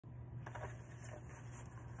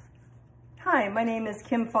Hi, my name is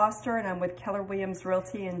Kim Foster and I'm with Keller Williams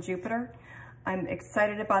Realty in Jupiter. I'm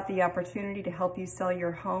excited about the opportunity to help you sell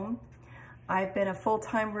your home. I've been a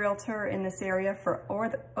full-time realtor in this area for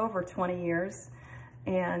over 20 years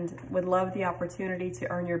and would love the opportunity to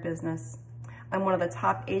earn your business. I'm one of the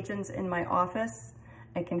top agents in my office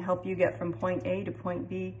and can help you get from point A to point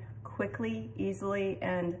B quickly, easily,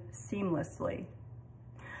 and seamlessly.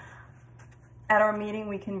 At our meeting,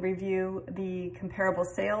 we can review the comparable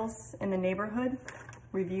sales in the neighborhood,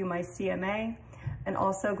 review my CMA, and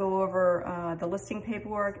also go over the listing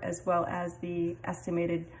paperwork as well as the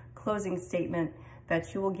estimated closing statement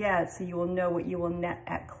that you will get so you will know what you will net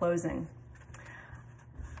at closing.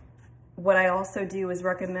 What I also do is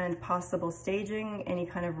recommend possible staging, any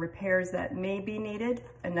kind of repairs that may be needed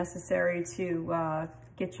and necessary to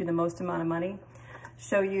get you the most amount of money.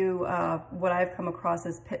 Show you what I've come across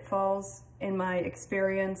as pitfalls in my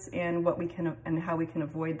experience and what we can and how we can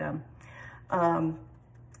avoid them.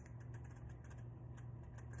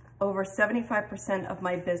 Over 75% of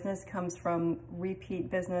my business comes from repeat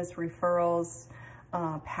business, referrals,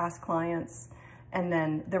 past clients, and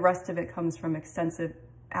then the rest of it comes from extensive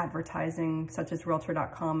advertising such as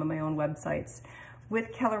Realtor.com and my own websites.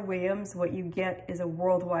 With Keller Williams, what you get is a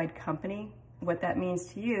worldwide company. What that means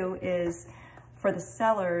to you is for the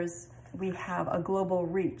sellers, we have a global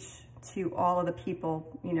reach to all of the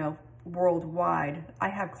people, worldwide. I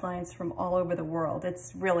have clients from all over the world.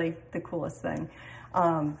 It's really the coolest thing.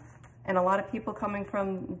 And a lot of people coming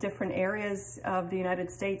from different areas of the United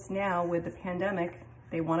States now with the pandemic,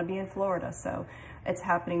 they want to be in Florida. So it's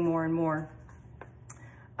happening more and more.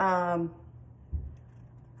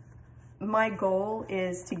 My goal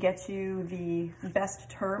is to get you the best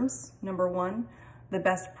terms, number one. The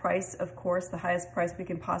best price, of course, the highest price we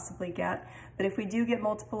can possibly get. But if we do get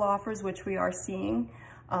multiple offers, which we are seeing,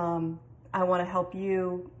 I want to help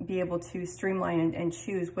you be able to streamline and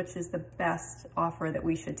choose which is the best offer that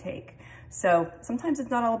we should take. So sometimes it's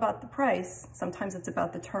not all about the price. Sometimes it's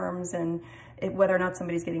about the terms and whether or not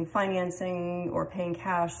somebody's getting financing or paying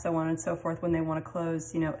cash, so on and so forth, when they want to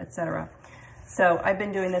close, etc. So I've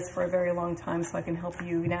been doing this for a very long time, so I can help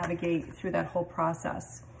you navigate through that whole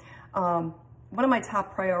process. One of my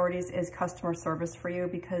top priorities is customer service for you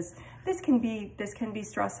because this can be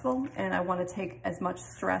stressful, and I want to take as much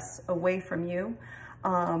stress away from you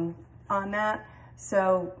on that.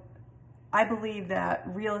 So I believe that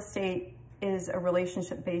real estate is a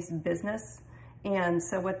relationship-based business, and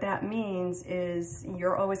so what that means is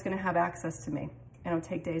you're always going to have access to me. I don't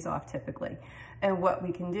take days off typically, and what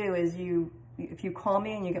we can do is if you call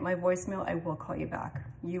me and you get my voicemail, I will call you back.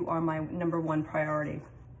 You are my number one priority.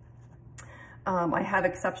 I have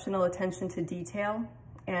exceptional attention to detail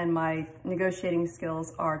and my negotiating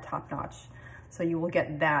skills are top-notch. So you will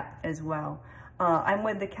get that as well. I'm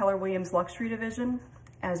with the Keller Williams Luxury Division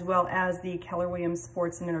as well as the Keller Williams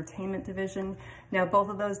Sports and Entertainment Division. Now both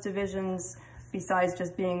of those divisions, besides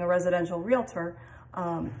just being a residential realtor,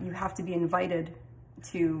 you have to be invited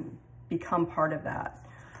to become part of that.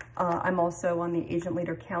 I'm also on the Agent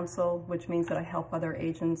Leader Council, which means that I help other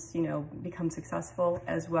agents, become successful,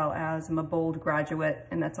 as well as I'm a Bold graduate,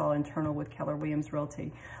 and that's all internal with Keller Williams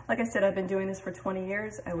Realty. Like I said, I've been doing this for 20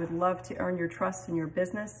 years. I would love to earn your trust in your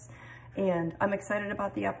business, and I'm excited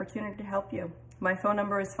about the opportunity to help you. My phone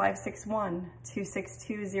number is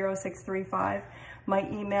 561-262-0635. My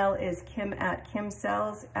email is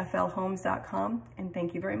kim@kimsellsflhomes.com, and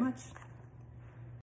thank you very much.